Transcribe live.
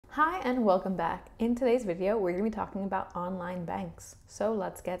Hi and welcome back. In today's video, we're going to be talking about online banks. So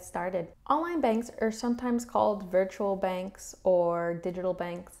let's get started. Online banks are sometimes called virtual banks or digital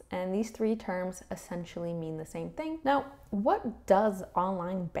banks, and these three terms essentially mean the same thing. Now, what does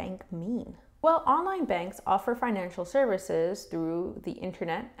online bank mean? Well, online banks offer financial services through the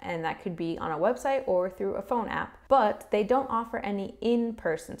internet, and that could be on a website or through a phone app, but they don't offer any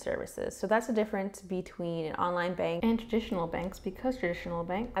in-person services. So that's the difference between an online bank and traditional banks, because traditional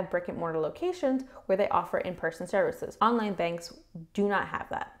banks have brick and mortar locations where they offer in-person services. Online banks do not have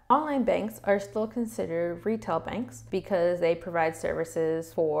that. Online banks are still considered retail banks because they provide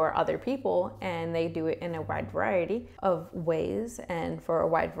services for other people, and they do it in a wide variety of ways and for a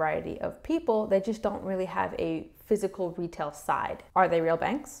wide variety of people. They just don't really have a physical retail side. Are they real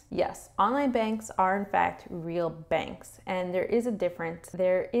banks? Yes. Online banks are in fact real banks, and there is a difference.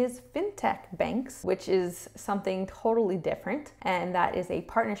 There is fintech banks, which is something totally different, and that is a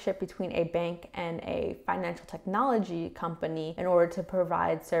partnership between a bank and a financial technology company in order to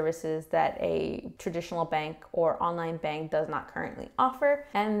provide services that a traditional bank or online bank does not currently offer,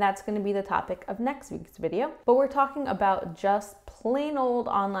 and that's going to be the topic of next week's video. But we're talking about just plain old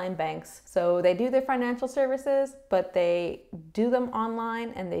online banks. So they do their financial services, but they do them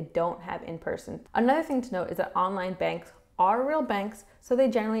online and they don't have in person. Another thing to note is that online banks are real banks, so they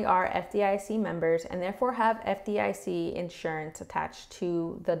generally are FDIC members and therefore have FDIC insurance attached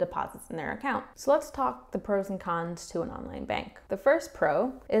to the deposits in their account. So let's talk the pros and cons to an online bank. The first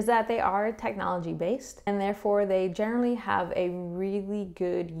pro is that they are technology based, and therefore they generally have a really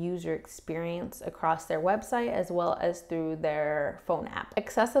good user experience across their website as well as through their phone app.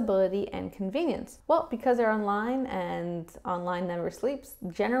 Accessibility and convenience. Well, because they're online and online never sleeps,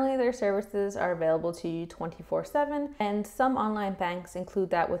 generally their services are available to you 24/7, and some online banks include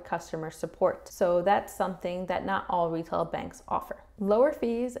that with customer support. So that's something that not all retail banks offer. Lower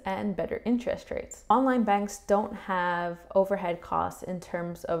fees and better interest rates. Online banks don't have overhead costs in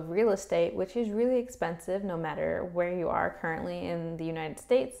terms of real estate, which is really expensive no matter where you are currently in the United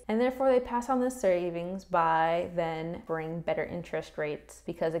States. And therefore they pass on the savings by then bringing better interest rates,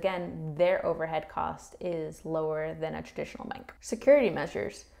 because again, their overhead cost is lower than a traditional bank. Security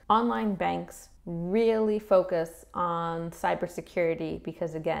measures. Online banks really focus on cybersecurity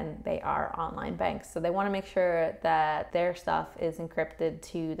because again, they are online banks. So they want to make sure that their stuff is encrypted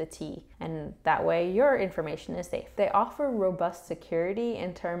to the T, and that way your information is safe. They offer robust security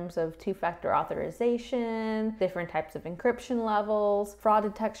in terms of two-factor authorization, different types of encryption levels, fraud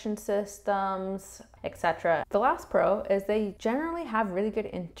detection systems, etc. The last pro is they generally have really good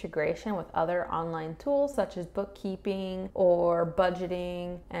integration with other online tools such as bookkeeping or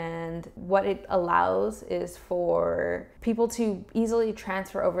budgeting, and what it allows is for people to easily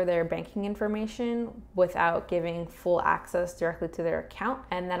transfer over their banking information without giving full access directly to their account,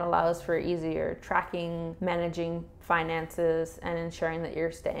 and that allows for easier tracking, managing finances, and ensuring that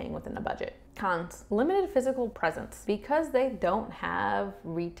you're staying within a budget. Cons: limited physical presence. Because they don't have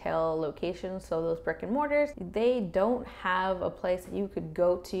retail locations, so those brick and mortars, they don't have a place that you could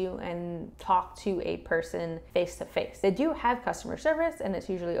go to and talk to a person face to face. They do have customer service, and it's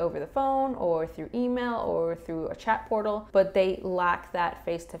usually over the phone or through email or through a chat portal, but they lack that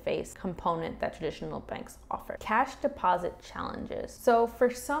face-to-face component that traditional banks offer. Cash deposit challenges. So for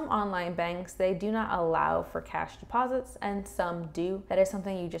some online banks, they do not allow for cash deposits, and some do. That is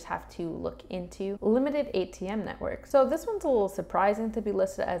something you just have to look into. Limited ATM network. So this one's a little surprising to be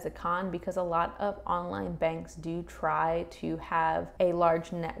listed as a con, because a lot of online banks do try to have a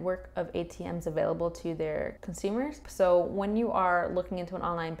large network of ATMs available to their consumers. So when you are looking into an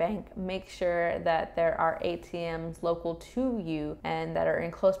online bank, make sure that there are ATMs local to you and that are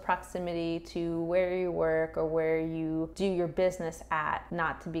in close proximity to where you work or where you do your business at,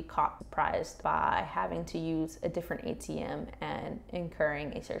 not to be caught surprised by having to use a different ATM and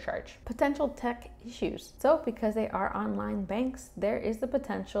incurring a surcharge. Potential tech issues. So because they are online banks, there is the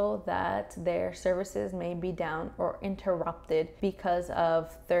potential that their services may be down or interrupted because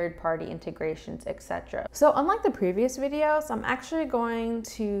of third-party integrations, etc. So unlike the previous videos, I'm actually going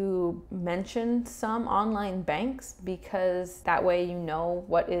to mention some online banks, because that way you know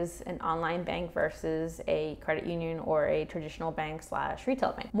what is an online bank versus a credit union or a traditional bank /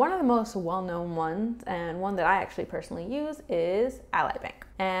 retail bank. One of the most well-known ones, and one that I actually personally use, is Ally Bank.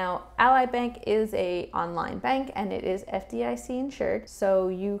 Now, Ally Bank is an online bank and it is FDIC insured, so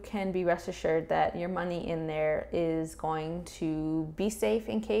you can be rest assured that your money in there is going to be safe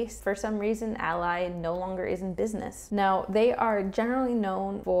in case for some reason Ally no longer is in business. Now, they are generally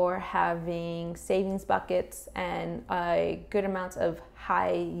known for having savings buckets and a good amounts of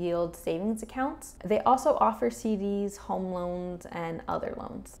high yield savings accounts. They also offer CDs, home loans, and other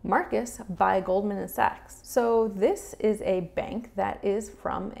loans. Marcus by Goldman Sachs. So this is a bank that is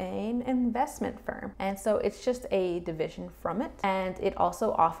from an investment firm. And so it's just a division from it. And it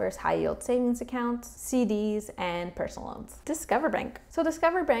also offers high yield savings accounts, CDs, and personal loans. Discover Bank. So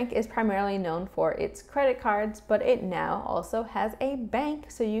Discover Bank is primarily known for its credit cards, but it now also has a bank,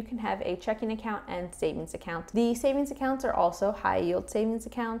 so you can have a checking account and savings account. The savings accounts are also high yield savings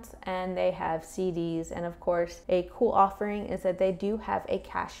accounts, and they have CDs. And of course, a cool offering is that they do have a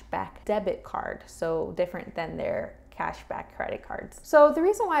cashback debit card, so different than their cashback credit cards. So the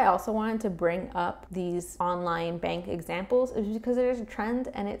reason why I also wanted to bring up these online bank examples is because there's a trend,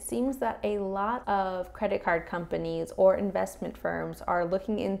 and it seems that a lot of credit card companies or investment firms are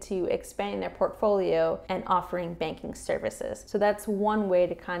looking into expanding their portfolio and offering banking services. So that's one way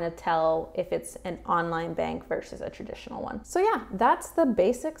to kind of tell if it's an online bank versus a traditional one. So yeah, that's the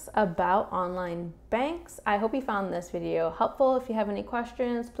basics about online banks. I hope you found this video helpful. If you have any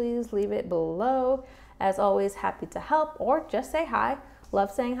questions, please leave it below. As always, happy to help or just say hi. Love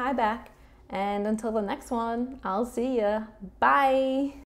saying hi back. And until the next one, I'll see ya. Bye.